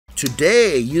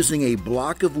Today, using a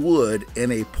block of wood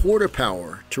and a Porta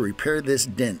power to repair this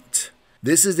dent.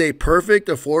 This is a perfect,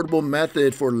 affordable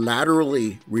method for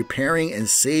laterally repairing and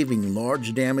saving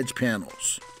large damaged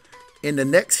panels. In the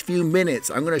next few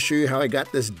minutes, I'm going to show you how I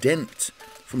got this dent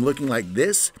from looking like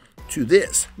this to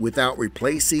this without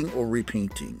replacing or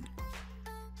repainting.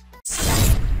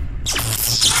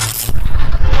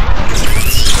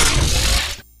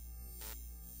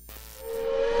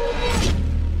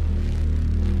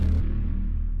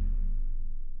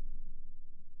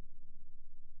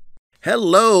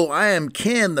 Hello, I am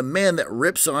Ken, the man that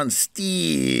rips on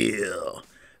steel.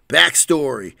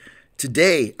 Backstory.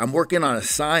 Today, I'm working on a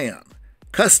Scion.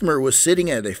 Customer was sitting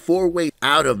at a 4-way.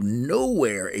 Out of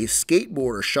nowhere, a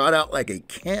skateboarder shot out like a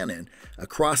cannon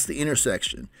across the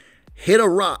intersection, hit a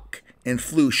rock, and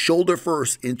flew shoulder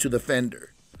first into the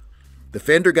fender. The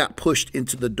fender got pushed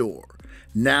into the door.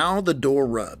 Now the door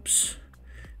rubs.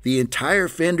 The entire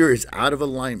fender is out of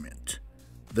alignment.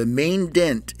 The main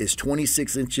dent is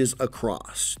 26 inches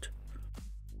across.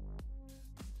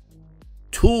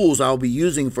 Tools I'll be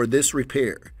using for this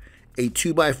repair: a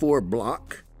 2x4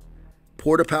 block,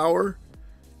 Porta power,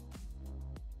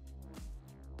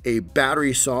 a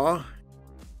battery saw,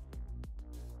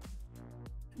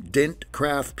 Dent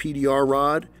Craft PDR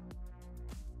rod,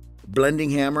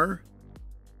 blending hammer,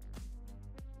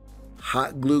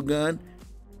 hot glue gun,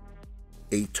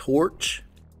 a torch,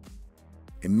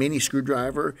 a mini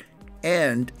screwdriver,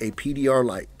 and a PDR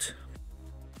light.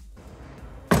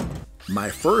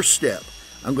 My first step,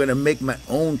 I'm going to make my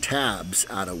own tabs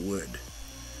out of wood.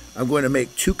 I'm going to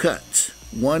make 2 cuts.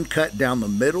 1 cut down the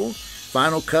middle,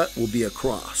 final cut will be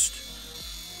across.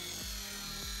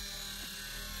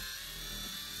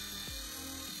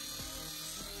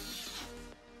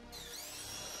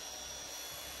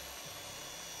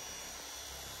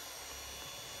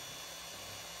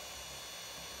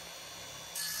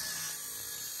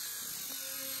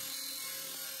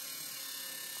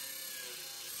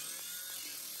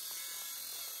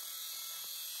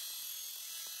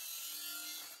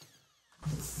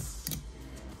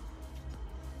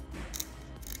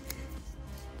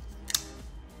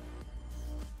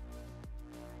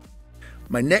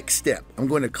 My next step, I'm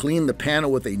going to clean the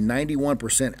panel with a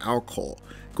 91% alcohol.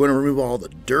 I'm going to remove all the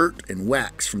dirt and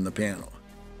wax from the panel.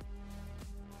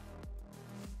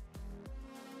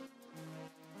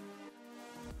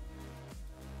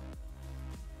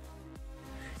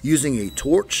 Using a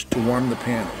torch to warm the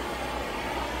panel.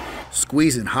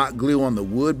 Squeezing hot glue on the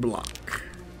wood block.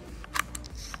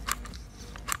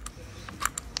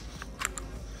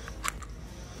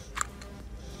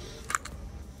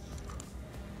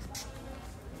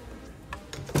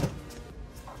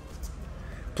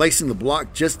 Placing the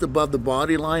block just above the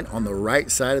body line on the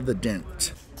right side of the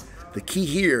dent. The key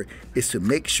here is to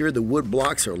make sure the wood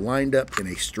blocks are lined up in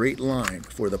a straight line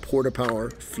for the Porta power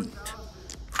feet.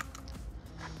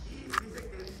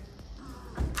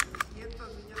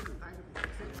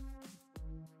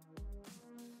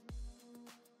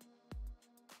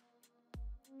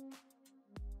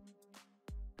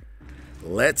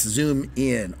 Let's zoom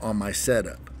in on my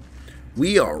setup.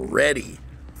 We are ready.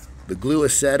 The glue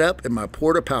is set up and my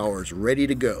Porta power is ready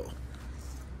to go.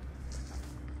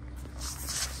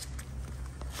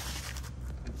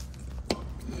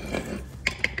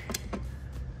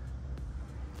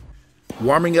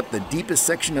 Warming up the deepest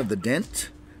section of the dent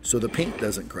so the paint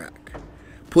doesn't crack.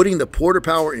 Putting the Porta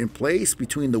power in place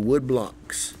between the wood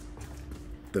blocks.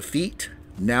 The feet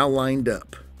now lined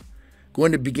up.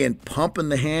 Going to begin pumping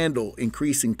the handle,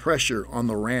 increasing pressure on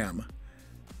the ram.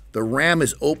 The ram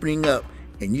is opening up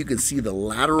and you can see the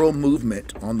lateral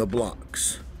movement on the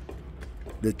blocks.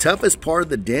 The toughest part of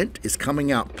the dent is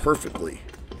coming out perfectly.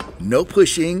 No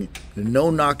pushing, no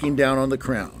knocking down on the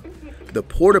crown. The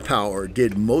Porta power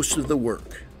did most of the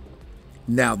work.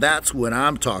 Now that's what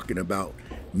I'm talking about,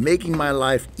 making my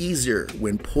life easier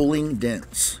when pulling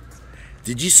dents.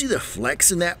 Did you see the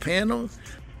flex in that panel?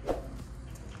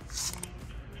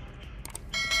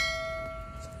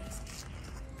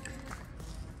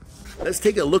 Let's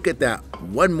take a look at that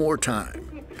one more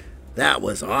time. That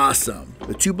was awesome.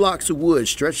 The 2 blocks of wood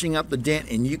stretching out the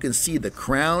dent and you can see the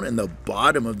crown and the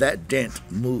bottom of that dent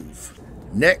move.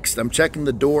 Next, I'm checking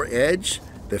the door edge.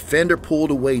 The fender pulled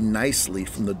away nicely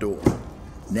from the door.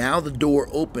 Now the door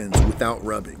opens without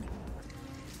rubbing.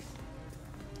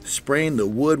 Spraying the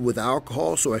wood with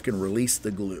alcohol so I can release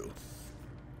the glue.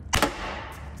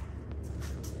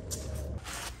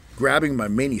 Grabbing my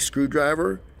mini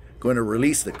screwdriver, going to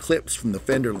release the clips from the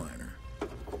fender liner.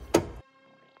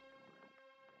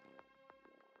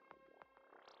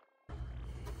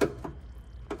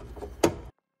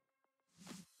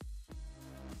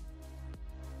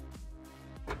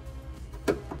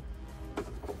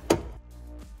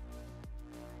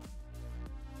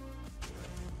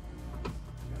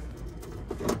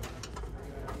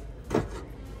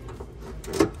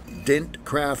 Dent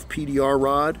Craft PDR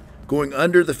rod going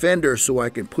under the fender so I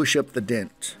can push up the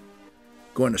dent.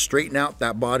 Going to straighten out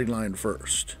that body line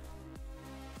first.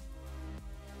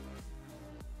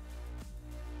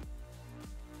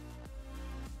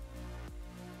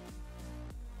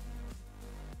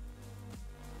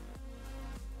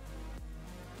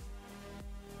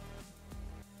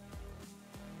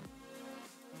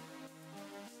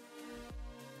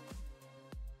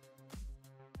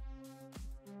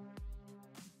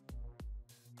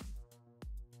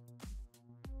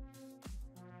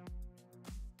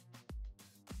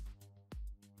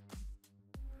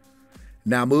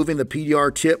 Now moving the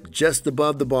PDR tip just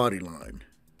above the body line.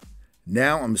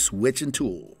 Now I'm switching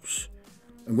tools.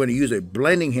 I'm going to use a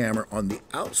blending hammer on the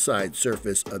outside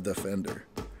surface of the fender.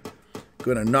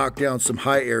 Going to knock down some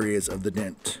high areas of the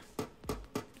dent.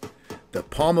 The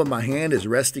palm of my hand is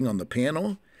resting on the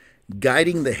panel,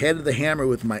 guiding the head of the hammer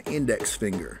with my index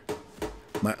finger.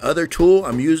 My other tool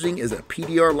I'm using is a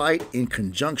PDR light in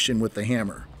conjunction with the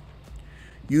hammer.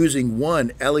 Using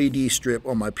one LED strip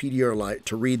on my PDR light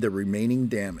to read the remaining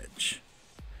damage.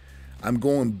 I'm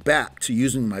going back to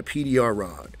using my PDR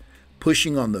rod,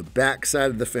 pushing on the back side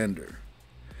of the fender.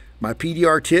 My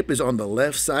PDR tip is on the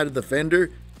left side of the fender,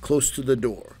 close to the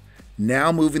door.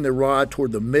 Now moving the rod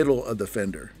toward the middle of the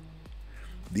fender.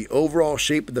 The overall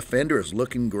shape of the fender is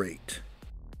looking great.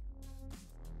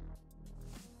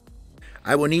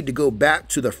 I will need to go back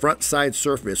to the front side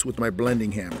surface with my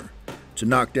blending hammer to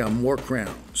knock down more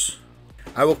crowns.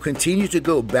 I will continue to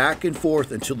go back and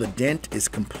forth until the dent is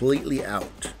completely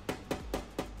out.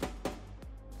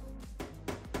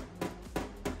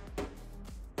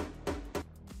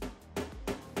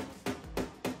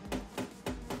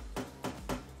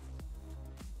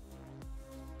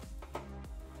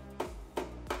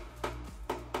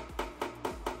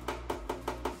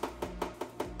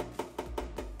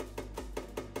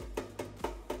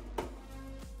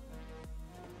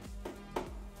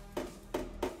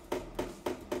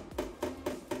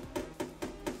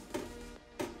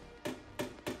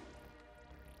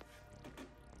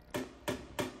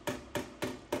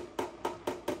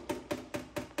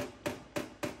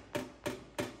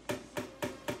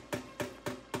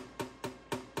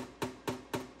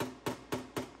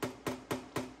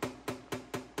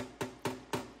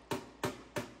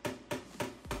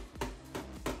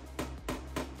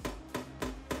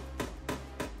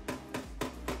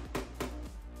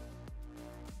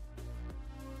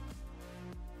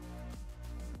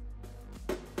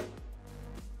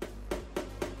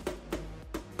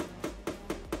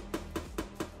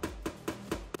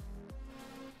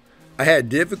 I had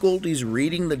difficulties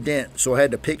reading the dent, so I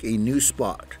had to pick a new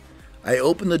spot. I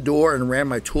opened the door and ran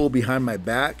my tool behind my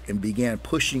back and began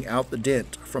pushing out the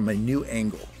dent from a new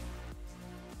angle.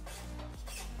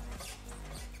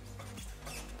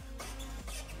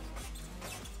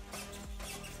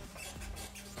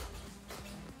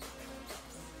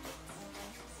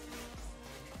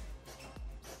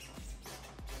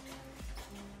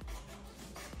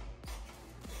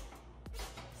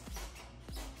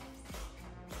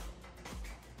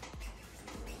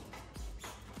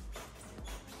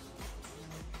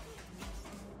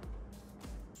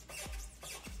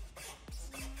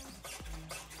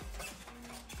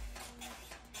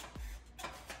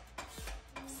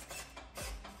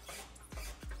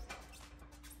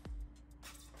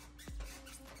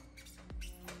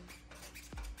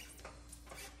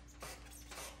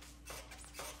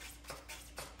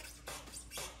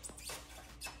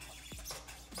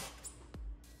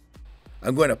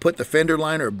 I'm going to put the fender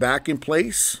liner back in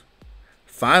place.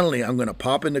 Finally, I'm going to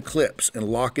pop in the clips and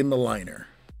lock in the liner.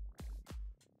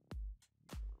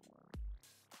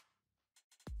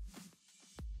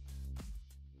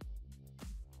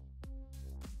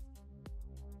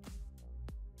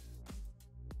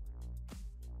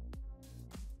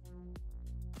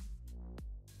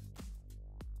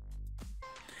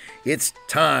 It's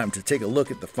time to take a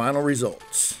look at the final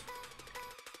results.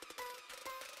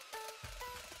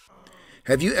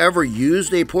 Have you ever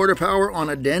used a Porta Power on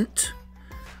a dent?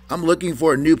 I'm looking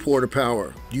for a new Porta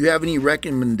Power. Do you have any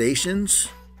recommendations?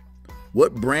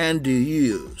 What brand do you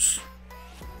use?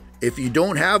 If you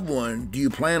don't have one, do you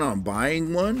plan on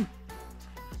buying one?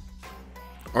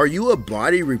 Are you a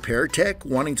body repair tech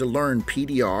wanting to learn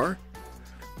PDR?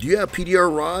 Do you have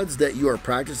PDR rods that you are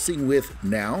practicing with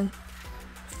now?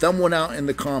 Thumb one out in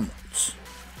the comments.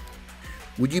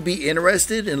 Would you be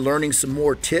interested in learning some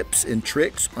more tips and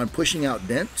tricks on pushing out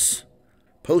dents?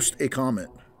 Post a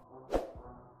comment.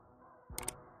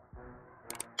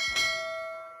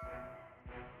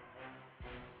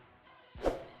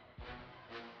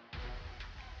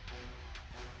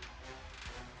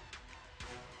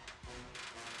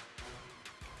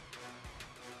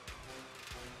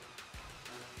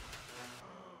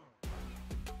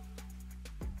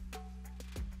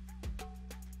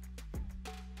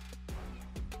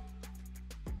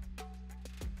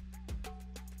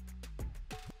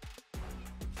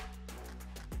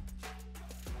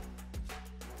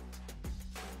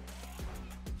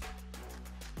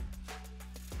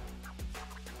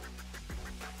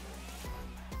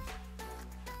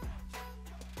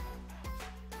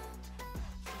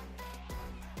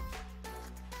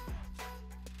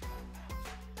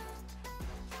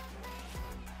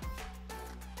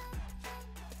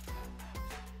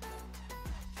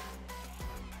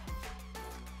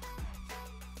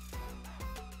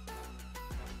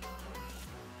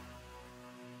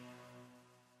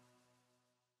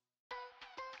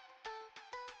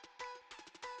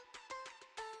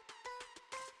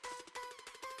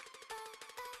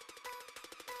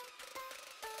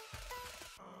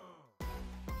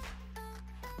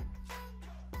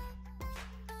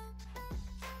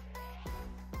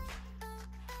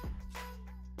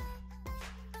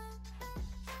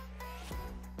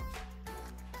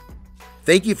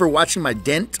 Thank you for watching my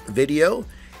dent video.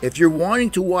 If you're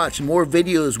wanting to watch more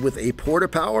videos with a Porta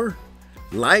Power,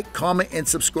 like, comment, and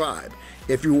subscribe.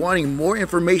 If you're wanting more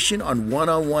information on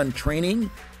one-on-one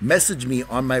training, message me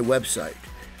on my website.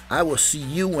 I will see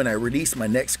you when I release my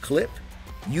next clip.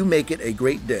 You make it a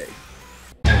great day.